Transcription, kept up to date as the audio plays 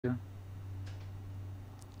I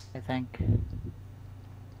think.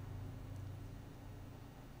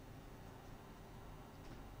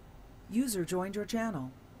 User joined your channel.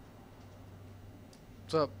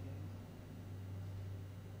 What's up?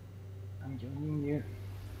 I'm joining you.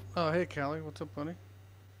 Oh, hey, Callie. What's up, buddy?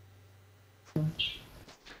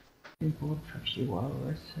 Been bored for a few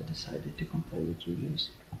hours. I decided to come play with you guys.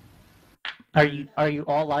 Are you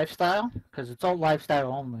all lifestyle? Because it's all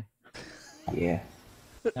lifestyle only. Yeah.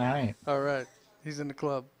 Alright. Alright. He's in the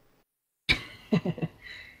club.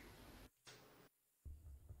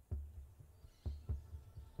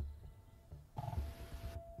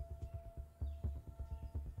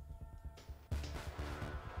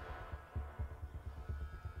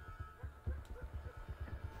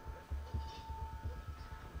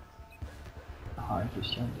 I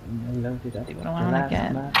just jumped in and loaded up. See what I want to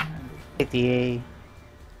get. Get the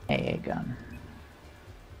AA gun.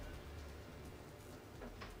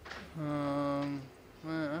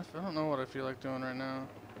 Man, I don't know what I feel like doing right now.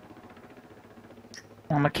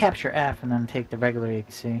 I'm gonna capture F and then take the regular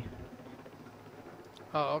AC.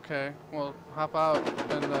 Oh, okay. Well, hop out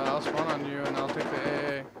and I'll spawn on you and I'll take the AA.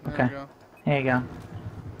 There Okay. we go. There you go.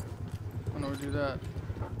 When do we do that?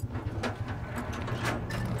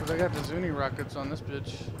 Cause I got the Zuni rockets on this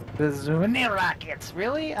bitch. The Zuni rockets.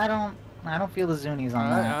 Really? I don't feel the Zunis on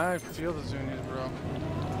that. I feel the Zunis, bro.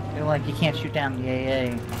 I feel like you can't shoot down the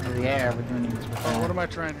AA or the air with Zunis. Oh, what am I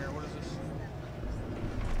trying here? What is this?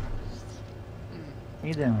 What are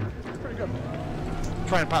you doing? Pretty good.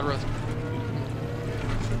 Trying pot roast.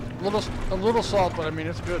 A little salt, but I mean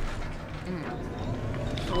it's good.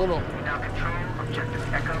 Just a little. Now control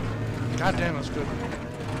objective Echo. God damn, that's good.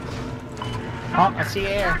 Oh, I see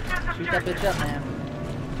air. Shoot that bitch up, man.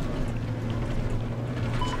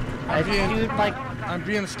 I'm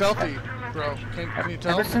being stealthy, bro. Can you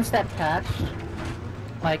tell? Ever since that patch,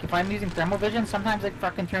 like if I'm using thermal vision, sometimes it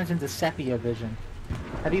fucking turns into sepia vision.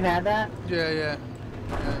 Have you had that? Yeah.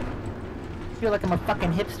 I feel like I'm a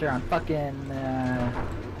fucking hipster on fucking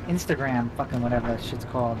Instagram, fucking whatever that shit's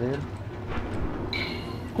called, dude.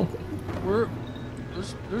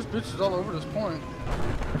 There's bitches all over this point.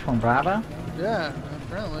 Which one, Bravo? Yeah,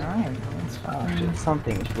 apparently. Alright, that's fine.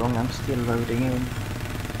 Something's wrong. I'm still loading in.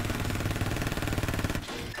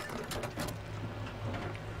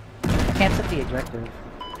 I can't set the objective.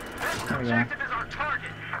 There we go. Objective is our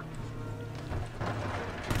target.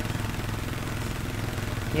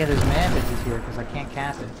 Yeah, there's man bitches here because I can't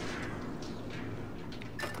cast it.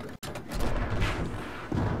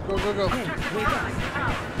 Go.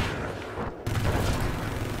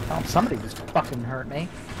 Oh, somebody just fucking hurt me.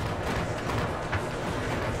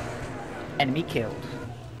 Enemy killed.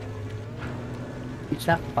 Teach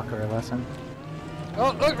that fucker a lesson.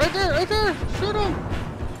 Oh, look, right there! Shoot him!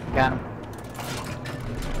 Got him.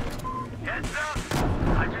 Heads up!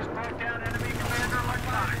 I just brought down enemy commander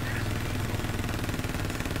electronics.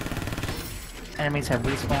 Enemies have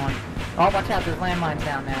respawned. Oh, watch out, there's landmines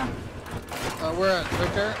down now. Where at?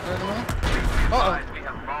 Right there? Right in the middle? Guys, we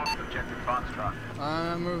have lost objective Foxtrot.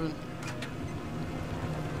 I'm moving.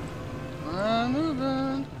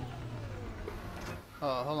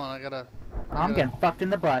 Oh, hold on, I'm getting fucked in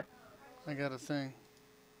the butt. I got a thing.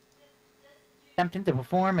 Attempting to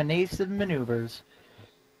perform evasive maneuvers.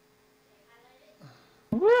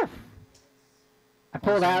 Woof! I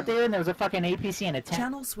pulled out there and there was a fucking APC and a tank.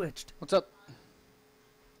 Channel switched. What's up?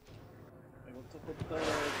 Hey, what's up with the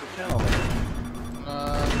channel?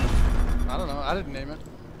 I don't know. I didn't name it.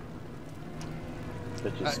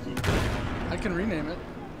 That's just Steve. I can rename it.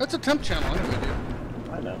 That's a temp channel anyway, dude.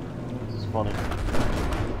 I know. This is funny.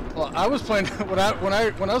 Well, I was playing when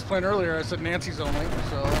I was playing earlier. I said Nancy's only,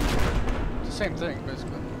 so it's the same thing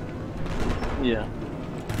basically. Yeah.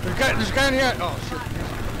 There's a guy in the air. Oh shit.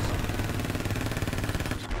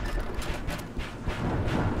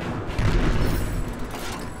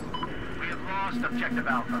 We have lost objective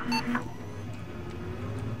Alpha.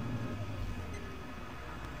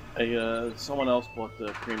 Hey, someone else bought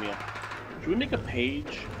the premium. Should we make a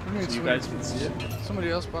page so you guys can see it? Somebody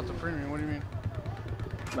else bought the premium. What do you mean?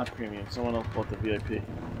 Not premium. Someone else bought the VIP.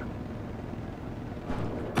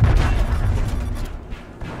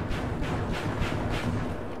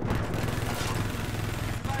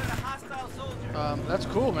 That's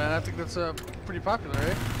cool, man. I think that's pretty popular,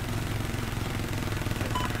 eh?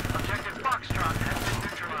 Objective Foxtrot has been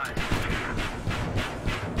neutralized.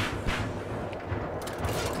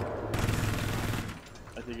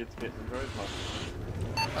 I think it's getting very popular.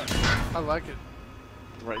 I like it.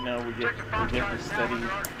 Right now we're getting a steady.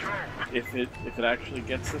 If it actually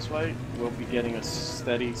gets this way, we'll be getting a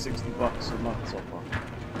steady $60 a month so far.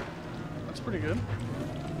 That's pretty good.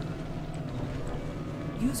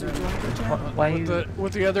 User joined your channel. Why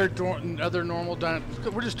With the other normal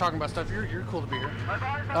we're just talking about stuff. You're cool to be here.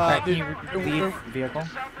 Alright, can you leave vehicle?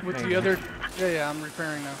 With There the you other, yeah, I'm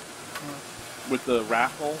repairing now. With the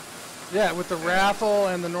raffle? Yeah, with the raffle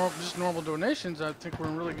and the just normal donations, I think we're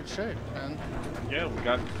in really good shape, man. Yeah,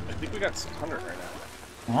 I think we got 600 right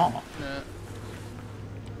now. Oh. Yeah.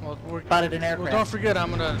 Well, Spotted an aircraft. Well, don't forget,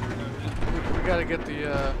 we gotta get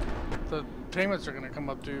the payments are gonna come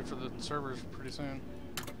up due for the servers pretty soon.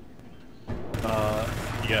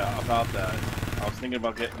 Yeah, about that. I was thinking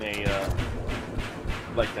about getting a,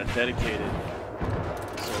 like that dedicated,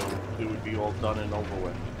 so it would be all done and over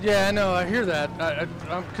with. Yeah, I know, I hear that.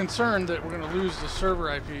 I'm concerned that we're gonna lose the server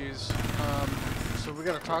IPs, so we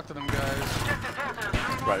gotta talk to them guys.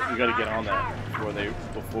 Right, we gotta get on that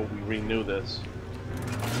before we renew this.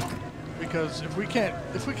 Because if we can't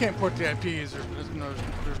port the IPs, there's no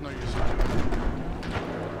use.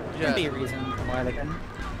 There'd be a reason why they couldn't.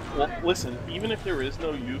 Well, listen, even if there is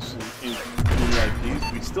no use in the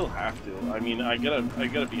IPs, we still have to. I mean, I gotta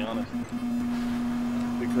be honest,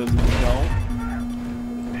 because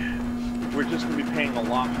we're just gonna be paying a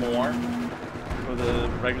lot more for the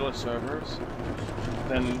regular servers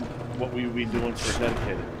than what we would be doing for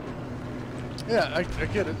dedicated. Yeah, I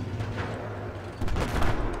get it.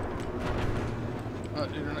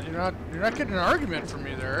 You're not getting an argument from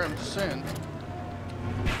me there. I'm just saying.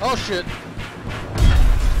 Oh shit.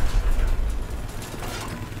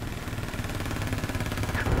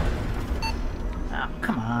 Oh,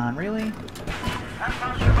 come on, really?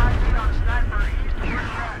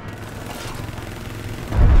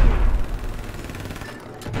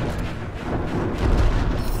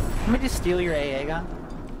 Can we just steal your AA gun?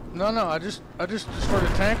 No, I just destroyed a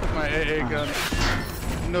tank with my AA gun.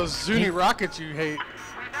 And those Zuni rockets you hate.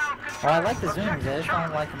 Well, I like the Zoomies, I just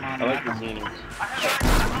don't like them on I like the weapon.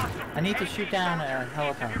 Zunis. I need to shoot down a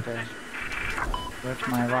helicopter with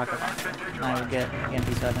my rocket launcher, and I will get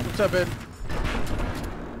MP7. What's up, Ed?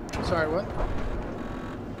 Sorry, what?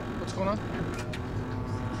 What's going on?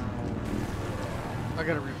 I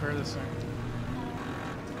gotta repair this thing.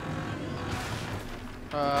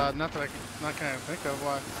 Not that I can think of.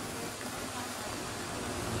 Why?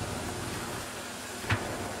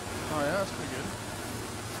 Oh yeah, that's pretty good.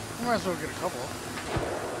 I might as well get a couple.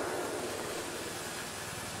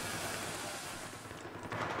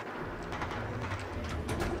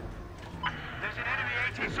 There's an enemy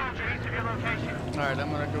AT soldier east of your location. Alright, I'm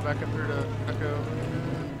gonna go back up here to Echo.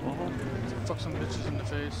 Fuck some bitches in the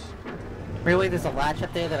face. Really, there's a latch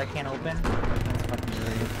up there that I can't open? That's fucking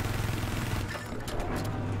weird.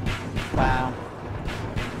 Wow.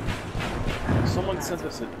 Someone sent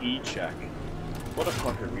us an e-check. What a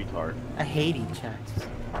fucking retard. I hate e-checks.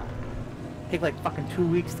 Take like fucking 2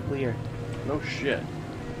 weeks to clear. No shit.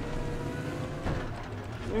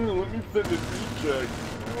 Let me send an e-check.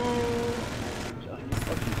 Are you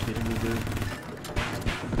fucking kidding me, dude?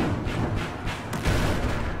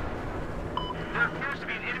 There appears to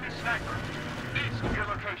be an enemy sniper east of your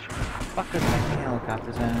location. Fuck is my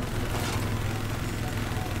helicopters at?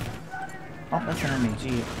 Oh, that's an enemy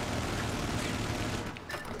Jeep.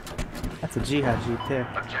 That's a jihad Jeep too.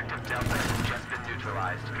 Objective Delta has just been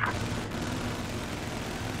neutralized.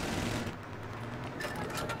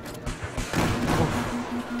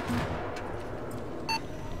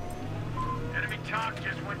 Enemy TOC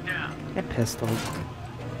just went down. Get pistols.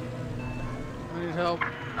 I need help. We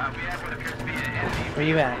have what appears to be an enemy Where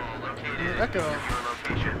you at? located Echo. at your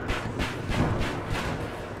location.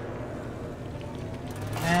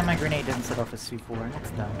 And my grenade didn't set off a C4.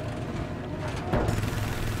 That's dumb.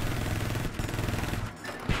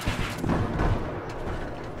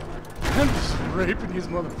 I'm just raping these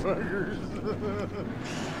motherfuckers.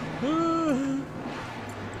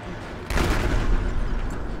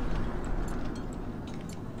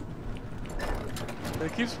 They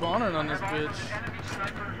keep spawning on this bitch. Enemy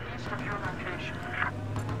sniper east of your location.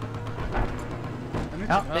 I need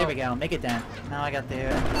Oh, some there help. we go. Make it dent. Now I got the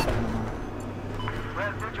second one.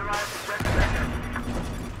 Red neutralized objective.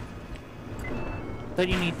 I thought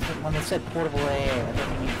you need to, when they said portable AA, I thought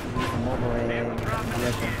you need to use a mobile AA.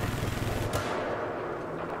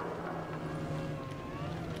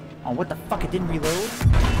 Oh, what the fuck? It didn't reload?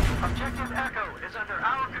 Objective Echo is under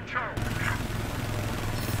our control.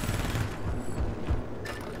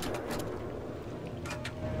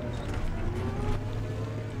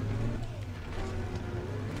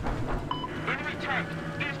 Enemy tank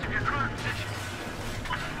east of your current position.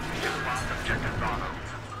 You just lost objective Bravo.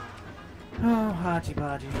 Oh, Haji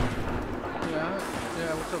Baji. Yeah,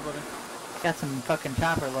 what's up, buddy? Got some fucking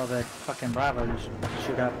chopper love at fucking Bravo you should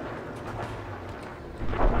shoot up.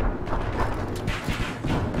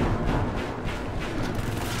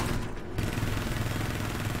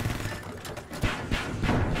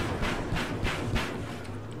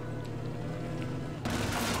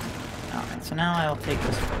 now I'll take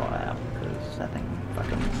this claw out because that thing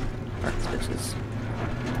fucking hurts bitches.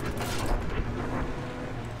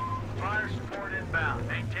 Fire support inbound.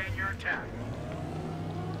 Maintain your attack.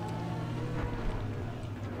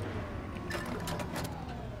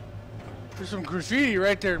 There's some graffiti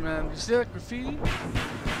right there, man. You see that graffiti?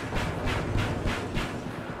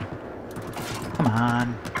 Come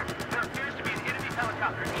on. There appears to be an enemy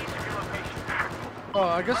helicopter east of your location. Oh,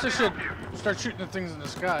 I guess I should start shooting the things in the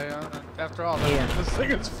sky, huh? After all, that's Yeah. what this thing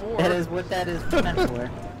is for. That is what that is meant for.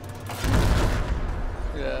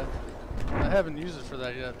 Yeah. I haven't used it for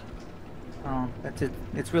that yet. Oh, that's it.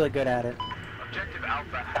 It's really good at it. Objective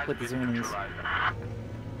Alpha has With the been Zunies.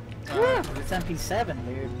 neutralized. It's MP7,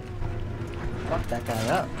 dude. Fuck that guy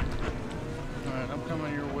up. Alright, I'm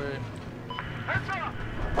coming your way. Heads up!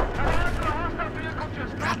 Alert to the hostile vehicle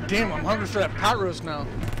just God damn, I'm hungry for that pot roast now.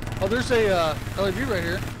 Oh, there's a LAV right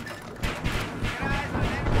here.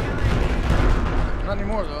 Not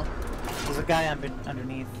anymore though. There's a guy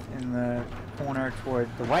underneath in the corner toward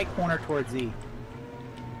the right corner towards Z.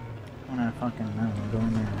 I wanna fucking go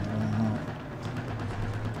in there. I don't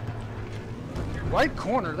know. Right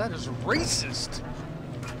corner, that is racist.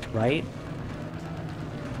 Right?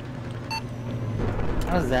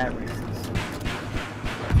 How's that racist?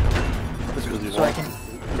 So I can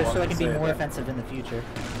just so I can be more offensive in the future.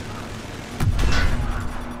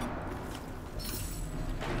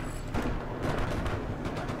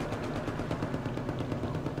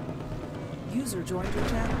 User joined your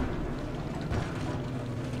channel.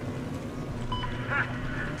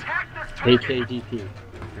 attack this target! KKDP. Or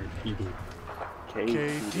PD.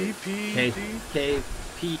 KDPD.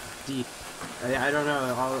 KPD. I don't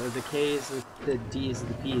know. All of the K's, the D's, and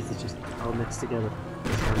the P's. It's just all mixed together.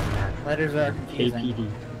 Letters are confusing. KPD.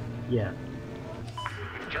 Yeah.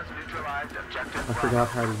 Just neutralized objective I forgot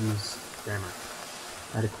how to use grammar.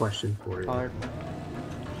 I had a question for you. Hard.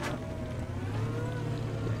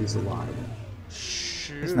 If he's alive.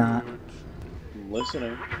 Shoot. It's not. I'm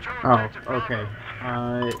listening. Oh, okay.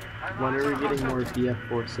 When are we getting more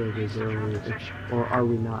BF4 servers, or are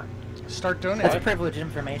we not? Start That's donating. privileged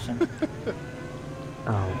information.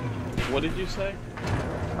 Oh. What did you say?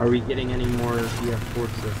 Are we getting any more BF4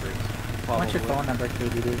 servers? What's your phone number,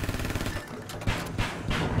 KBD?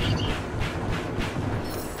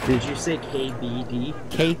 Did you say KBD?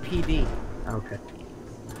 KPD. Okay.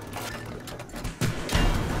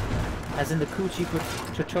 As in the Coochie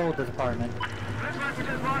Patrol Department. Looks like we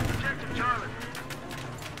just lost objective Charlie.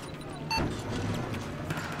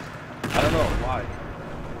 I don't know why.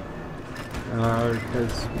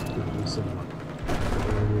 Because the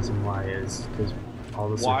reason why is because all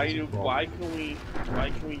the Why servers are full. why can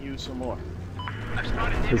we use some more? I've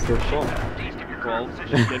spotted Because they're full. east of your Well, current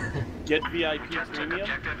position. get VIP Just took premium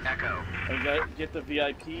objective Echo. and get the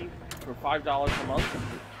VIP for $5 a month,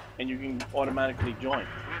 and you can automatically join. We've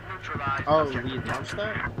neutralized Oh, objective we launched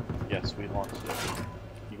that? Yes, we launched it.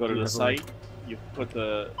 You go to You the have a site, you put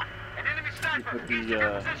the An enemy sniper put the, east of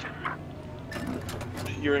your position.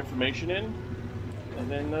 your information in, and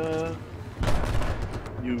then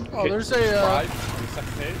you Oh, hit there's a, subscribe on the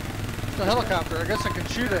second page. It's a helicopter. I guess I can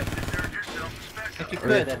shoot it. Insert yourself to spec If you up.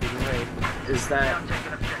 could, that'd be great. Is that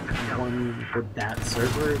Taking objective one for that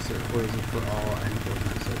servers, or is it for all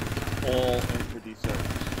N4 servers? All N4D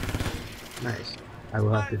servers. Nice. I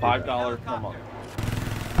will have to do $5 per month.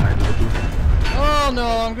 I will do that. Oh no,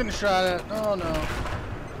 I'm getting shot at. Oh no.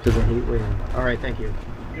 Because I hate waiting. Alright, thank you.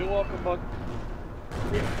 You're welcome, Buck.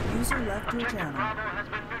 User left your Objective channel. Bravo has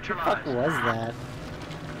been What neutralized. was that?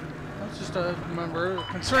 That's just a member, a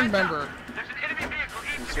concerned member, There's an enemy vehicle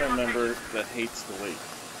east of your Concerned location. member that hates the wait.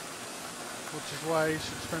 which is why you should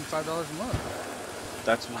spend $5 a month.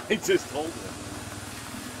 That's what I just told him.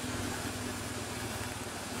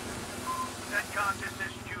 Netcom just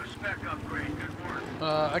issued you a spec upgrade. Good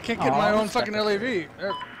work. I can't get my own fucking LAV. There.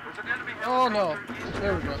 There's an enemy Oh, no. helicopter east of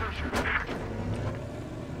There your we go. position.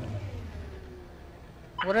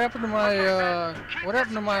 What happened to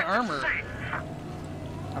my armor?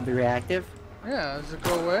 I'll be reactive. Yeah, does it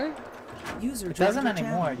go away? User It joined doesn't your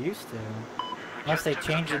anymore. channel. It used to. Unless they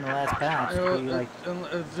changed it in the last patch. You know, to be like,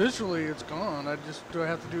 visually it's gone. Do I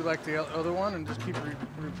have to do like the other one and just keep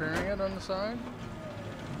repairing it on the side?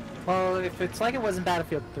 well, if it's like it was in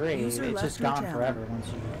Battlefield 3, User it's left just your gone channel. forever once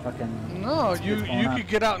you fucking. No, once you it's blown up. could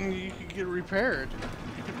get out and you could get repaired.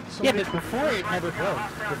 Yeah, but before it never broke.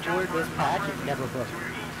 Before this patch, it never broke.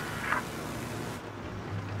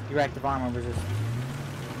 Your active armor was just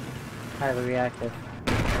highly reactive.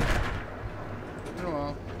 Oh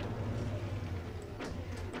well.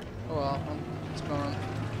 Oh well, it's gone.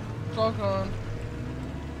 It's all gone.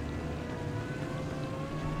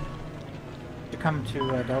 come to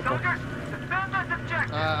Delta. Soldiers, defend this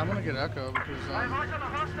objective. I'm gonna get Echo because Eyes on a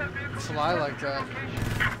hostile vehicle. fly like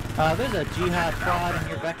that. There's a Jihad squad in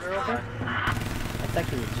your vector over. That's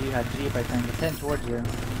actually a Jihad Jeep, I think. It's heading towards you.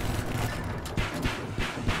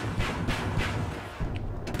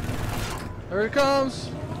 There it comes.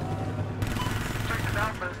 Objective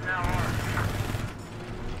Alpha is now armed.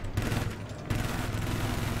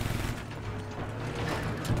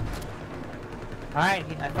 Alright,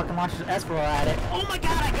 I fucking launched an Esper at it. Oh my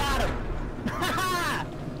god, I got him! Haha!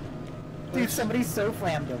 Dude, somebody so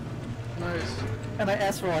flammed him. Nice. And I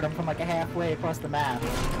S-roared him from like a halfway across the map.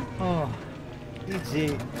 Oh,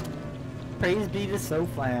 GG. Praise be to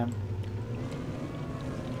SoFlam.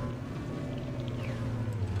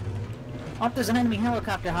 Oh, there's an enemy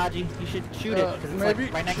helicopter, Hadji. You should shoot it, because it's Maybe.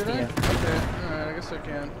 like right next Should to I? you. Okay. Alright, I guess I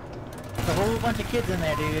can. There's a whole bunch of kids in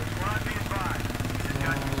there, dude. Squad be advised. You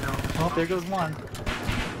got yourself. Oh, there goes one.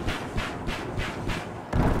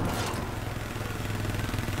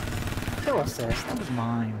 Kill assist, that was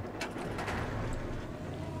mine.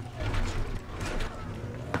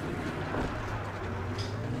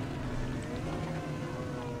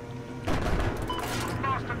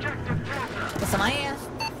 Lost objective Delta. Listen, I asked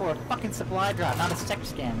for a fucking supply drop, not a sec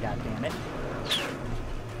scan, goddammit.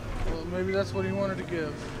 Well, maybe that's what he wanted to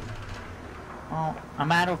give. Well,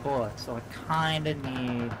 I'm out of bullets, so I kinda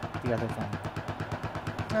need the other thing.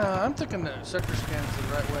 I'm thinking that sector scan is the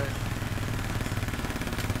right way.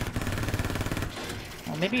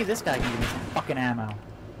 Well, maybe this guy can give me some fucking ammo.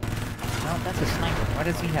 No, that's a sniper. Why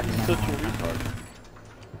does he have the Such a ammo? retard.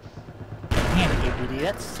 Damn it,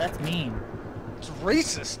 APD, that's mean. It's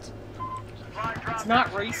racist. Supply drop. It's not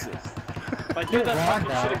racist. If I hear that Wrong,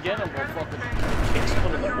 fucking shit again, I'm gonna fucking kick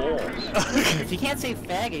someone in the balls. If you can't say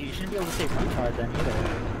faggot, you shouldn't be able to say retard then either.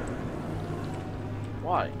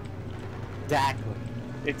 Why? Exactly.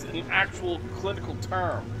 It's an actual clinical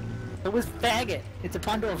term. It was faggot. It's a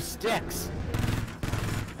bundle of sticks.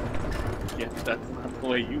 Yeah, that's not the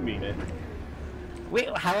way you mean it.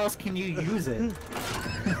 Wait, how else can you use it?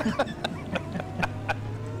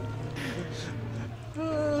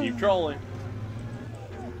 Keep trolling.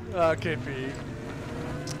 KP.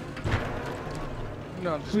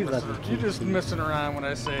 No, I'm just We love messing. you, You're just KP. messing around when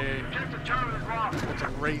I say Objective Charlie is lost. it's a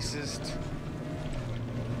racist.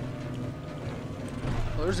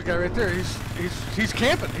 Well, there's a guy right there. He's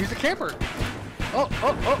camping. He's a camper.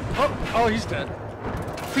 Oh, he's dead.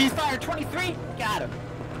 Freeze fire 23. Got him.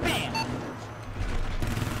 Bam.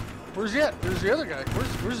 Where's he at? There's the other guy.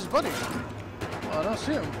 Where's his buddy? Oh, I don't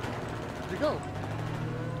see him. Where'd he go?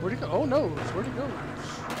 Where'd he go? Oh no, where'd he go?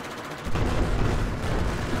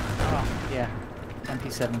 Oh yeah.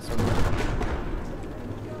 MP7 sword.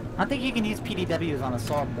 I don't think you can use PDWs on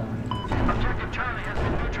assault though. Objective Charlie has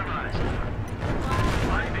been neutralized.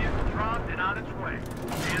 Supply vehicle dropped and on its way.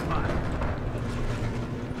 Stand by.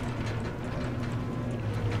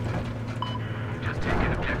 Just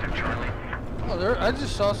taking objective Charlie. Oh, there! I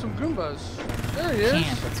just saw some Goombas. There he is.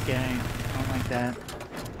 Can't, that's gay. I don't like that.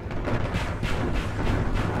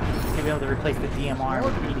 You'll be able to replace the DMR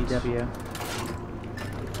with PDW.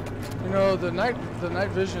 You know, the night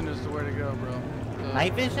vision is the way to go, bro.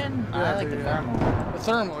 Night vision? Yeah, I like the dude, thermal. The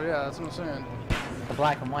thermal, yeah, that's what I'm saying. The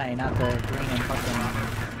black and white, not the green and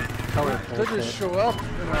fucking color They bullshit. just show up,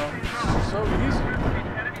 you know, so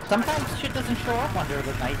easy. Sometimes shit doesn't show up under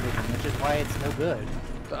the night vision, which is why it's no good.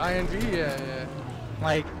 The INV, yeah.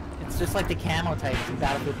 Like, it's just like the camo types in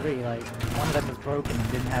Battlefield 3. Like, one of them was broken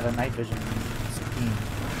and didn't have a night vision scheme.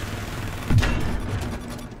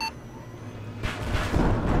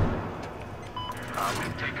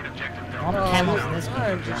 We've taken objective All the Delta. camos in this game.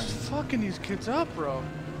 I'm are just fucking these kids up, bro.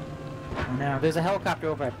 Oh, no, there's a helicopter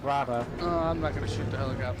over at Bravo. I'm not gonna shoot the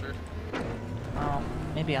helicopter. Oh,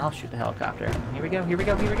 maybe I'll shoot the helicopter. Here we go, here we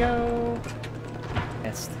go, here we go!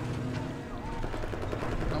 Missed.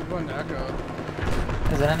 I'm going to Echo.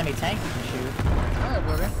 There's an enemy tank you can shoot. Hi,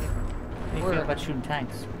 buddy. How do you Where? feel about shooting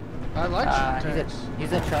tanks? I like shooting tanks.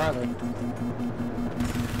 He's at Charlie. We've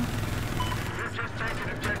just taken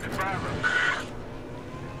objective Bravo.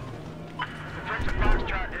 Objective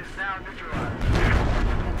Foxtrot is now neutralized.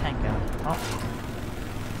 Where'd the tank go? Oh.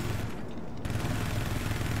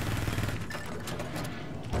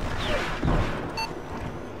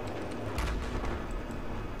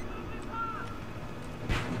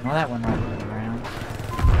 Well, that one right to the ground.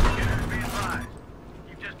 Beginners be advised.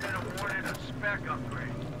 You've just been awarded a spec upgrade.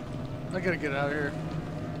 I gotta get out of here.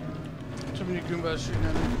 Too many Goombas shooting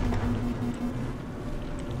at me.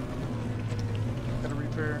 Gotta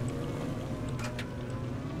repair.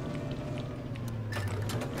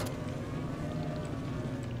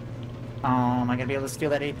 Am I gonna be able to steal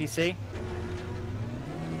that APC?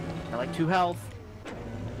 like 2 health.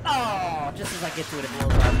 Oh, just as I get to it, it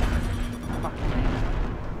blows up. Fucking man.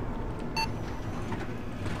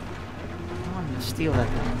 Oh, I'm gonna steal that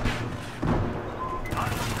thing.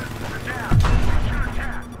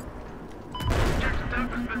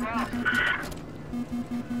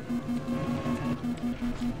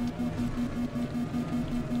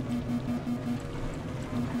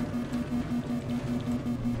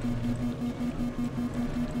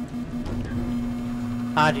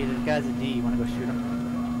 Hadji, the guy's a D. You wanna go shoot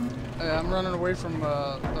him? Yeah, I'm running away from the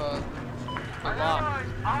lock.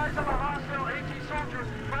 Eyes on a hostile AT soldier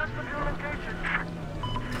west of your location.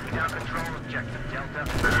 We now control objective Delta.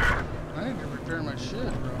 I need to repair my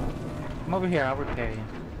shit, bro. Come over here, I'll repair you.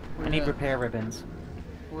 Where I you need at? repair ribbons.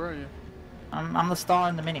 Where are you? I'm the star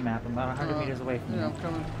in the minimap. I'm about 100 meters away from Yeah, you. I'm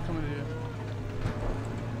coming to you.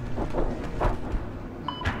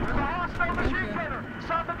 There's a hostile machine gunner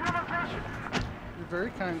south of your location. You're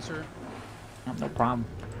very kind, sir. Oh, no problem.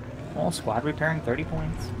 All squad repairing 30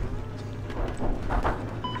 points.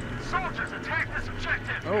 Soldiers, attack this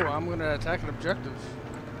objective. Oh, I'm gonna attack an objective.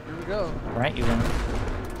 Here we go. Right, you win.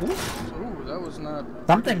 Ooh, that was not.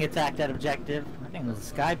 Something attacked that objective. I think it was a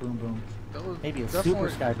sky boom boom. That was Maybe a definitely- super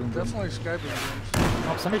sky boom boom. Definitely sky boom booms.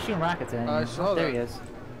 Oh, somebody's shooting rockets at him. I saw There that. he is.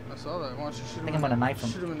 I saw that. Why don't you shoot him? think I'm gonna knife him.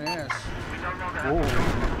 Shoot him in the ass. We no longer have Whoa. control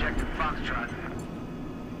of objective Foxtrot.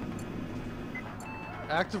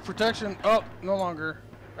 Active protection. Oh, no longer.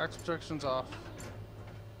 Active protection's off.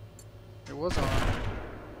 It was on.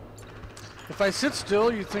 If I sit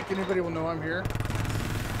still, you think anybody will know I'm here?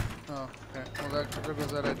 Oh, okay. Well, there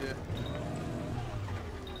goes that idea.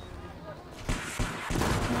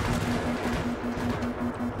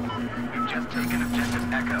 You've just taken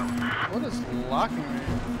objective Echo. What is locking me?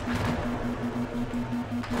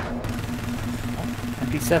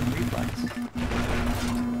 MP7 reflex.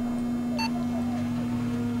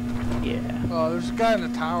 Yeah. Oh, there's a guy in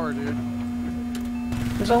the tower, dude.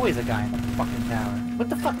 There's always a guy in the fucking tower. What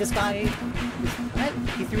the fuck, this guy...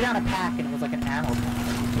 He threw down a pack and it was like an ammo pack.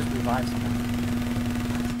 He just revived someone.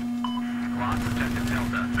 Lost objective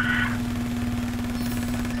Delta.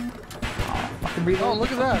 Fucking reload. Oh,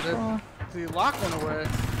 look at that. Oh. The lock went away.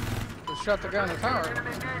 They shot the guy in the tower.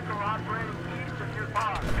 Enemy vehicle operating east of your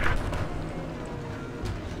pod.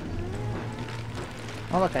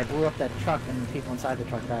 Oh look, I blew up that truck and the people inside the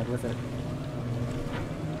truck died with it.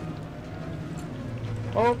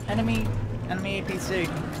 Oh, enemy APC.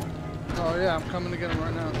 Oh yeah, I'm coming to get him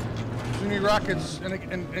right now. Enemy rockets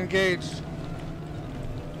engaged.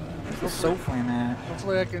 This is so flam at.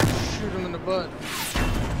 Hopefully I can shoot him in the butt.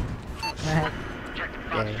 Objective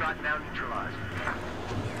Foxtrot now neutralized.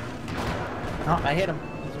 Oh, I hit him.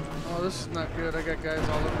 Oh, this is not good. I got guys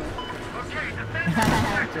all over me. Okay,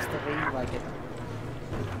 defend. Just the way you like it.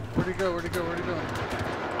 Where'd he go? Where'd he go? Where'd he go?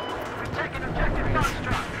 We've taken objective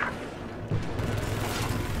Foxtrot.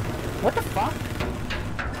 What the fuck?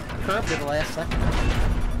 Curved at the last second.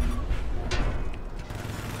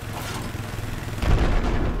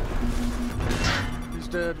 He's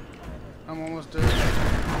dead. I'm almost dead.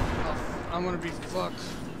 Oh, I'm gonna be fucked.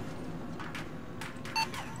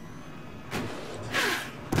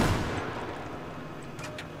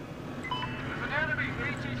 There's an enemy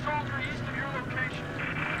AT soldier east of your location.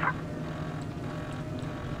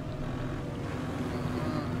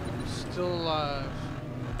 Still alive.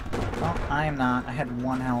 Well, I am not. I had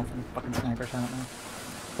 1 health and fucking sniper shot me.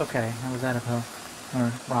 Okay, I was out of health.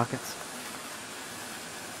 Or rockets.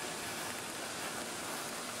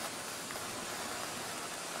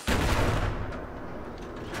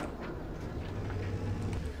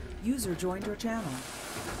 User joined your channel.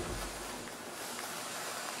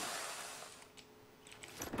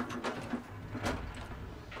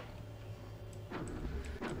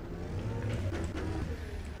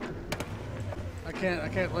 I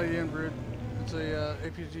can't let you in, Brood. It's a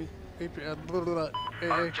APG. Blah, blah, blah,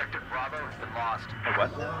 AA. Objective Bravo has been lost.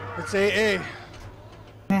 What now? It's AA.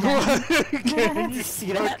 Did you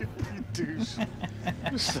see that? Fucking douche.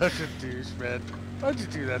 You're such a douche, man. Why'd you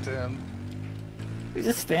do that to him? He's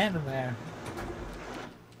just standing there.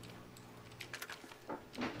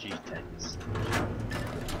 G-Tanks.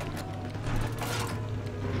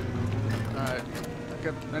 Alright.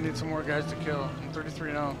 I need some more guys to kill. I'm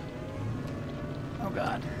 33 now. Oh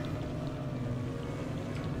god.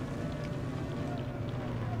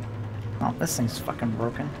 Oh, this thing's fucking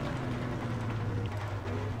broken.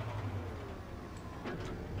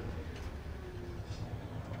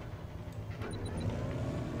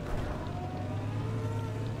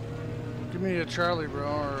 Give me a Charlie, bro,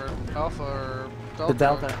 or Alpha, or Delta. The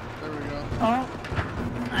Delta. There we go. Oh,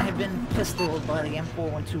 I have been pistoled by the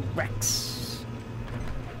M412 Rex.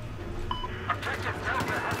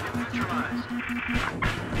 neutralized.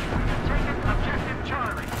 Taking objective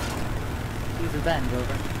Charlie. Use revenge,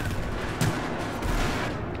 over.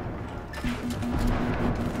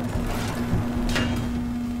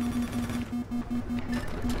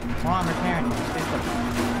 Come on, I'm repairing you. Stay put.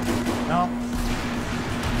 No.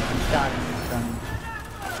 Got it. It's done.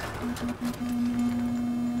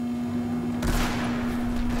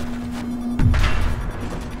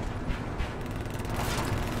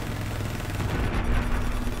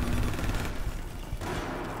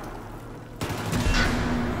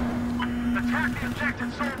 Attack the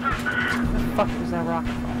objective soldier. Where the fuck was that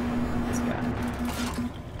rocket from? This guy.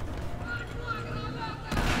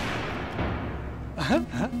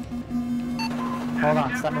 Hold on,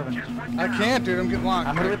 stop moving. I can't, dude. I'm getting locked.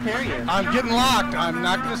 I'm gonna repair you. I'm getting locked. I'm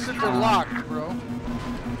not gonna sit there locked, bro.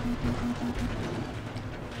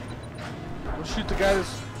 Go shoot the guy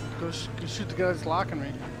that's. Go shoot the guy that's locking me.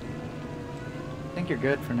 I think you're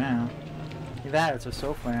good for now. Either that or it's a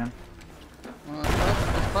SOFAN.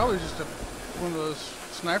 It's probably just one of those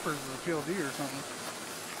snipers with a PLD or something.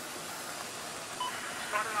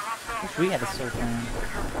 Wish we had a SOFAN.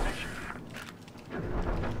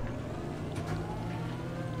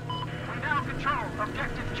 We now control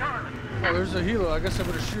objective Charlie. Oh, there's a helo. I guess I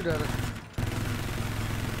better shoot at it.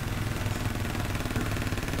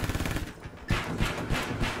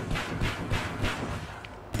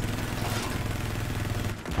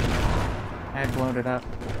 I had blown it up.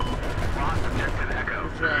 Lost objective Echo.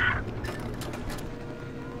 Good job.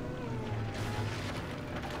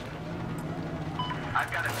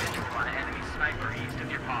 I've got a visual on an enemy sniper east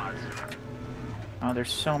of your pods. Oh,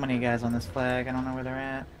 there's so many guys on this flag. I don't know where they're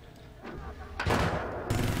at.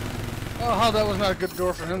 Oh, how that was not a good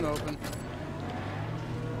door for him to open.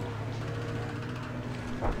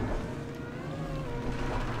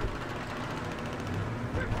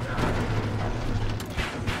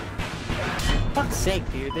 Fuck's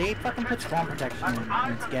sake, dude. They fucking put storm protection in,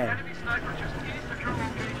 and it's gay. Enemy sniper just east of your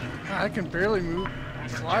location. I can barely move,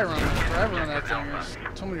 fly around forever on that thing. There's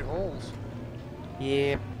so many holes.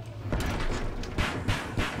 Yeah.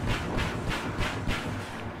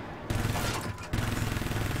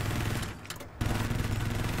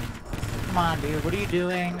 Come on, dude. What are you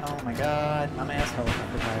doing? Oh my god. I'm an ass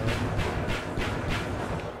helicopter pilot.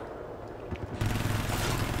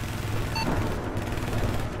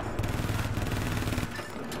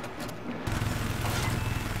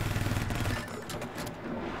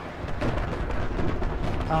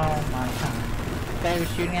 Oh my god. The guy who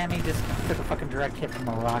was shooting at me just took a fucking direct hit from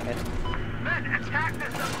a rocket. Men, attack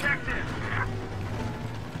this objective!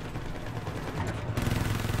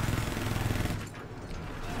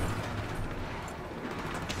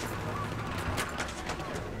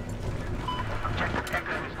 Objective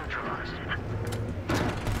Echo is neutralized.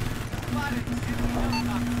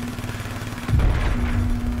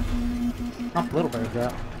 Oh, little bird's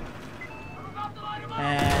up.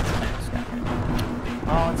 And next guy.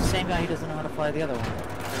 Oh, it's the same guy who doesn't know how to fly the other one.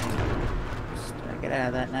 Just get out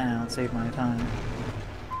of that now and save my time.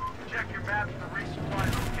 Check your map for the resupply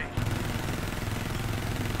location.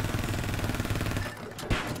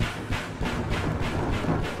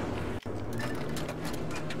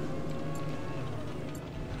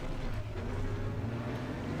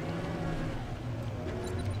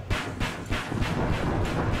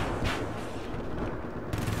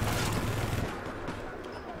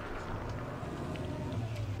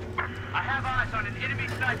 I have eyes on an enemy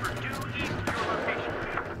sniper due east of your location.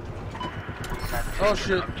 Oh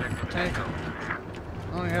shit, tank.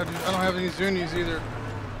 I don't have any Zunis either.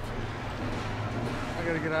 I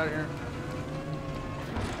gotta get out of here.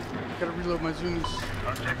 Gotta reload my Zunis.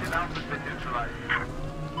 Objective Alpha's been neutralized.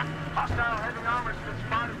 Hostile heavy armor's been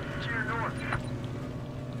spotted to your north.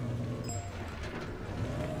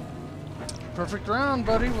 Perfect round,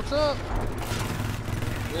 buddy. What's up?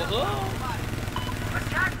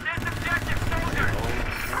 Attack this objective, soldier!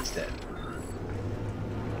 He's dead.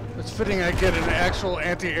 It's fitting I get an actual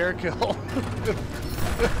anti-air kill.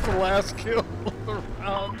 That's the last kill of the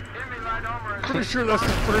round. Enemy light armor is Pretty sure that's the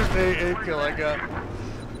first AA kill I got.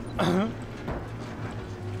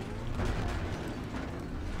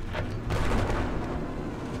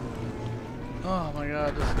 Oh my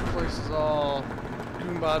god, this place is all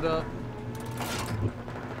goombad up.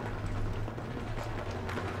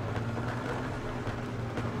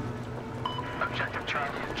 Objective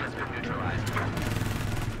Charlie has just been neutralized.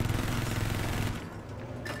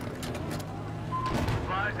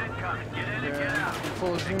 Supplies incoming. Get in and get Yeah, out. I'm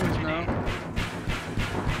full of Zunis now.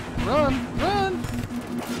 Run! Run!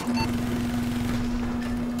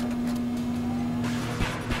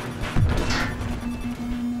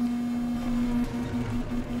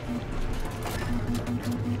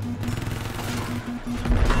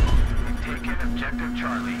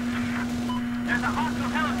 Charlie. There's a hostile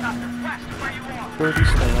helicopter west of where you are. Birdie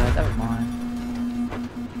stole that was mine.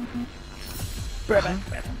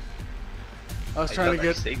 I was trying to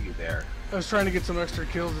get save you there. I was trying to get some extra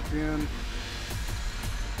kills at the end.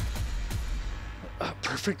 A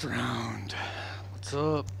perfect round. What's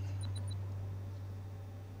up?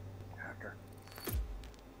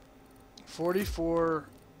 44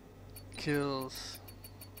 kills.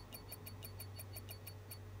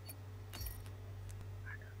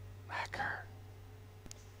 Hacker.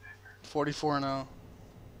 44 now.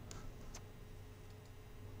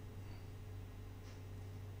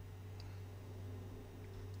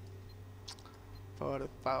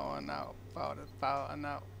 Power now.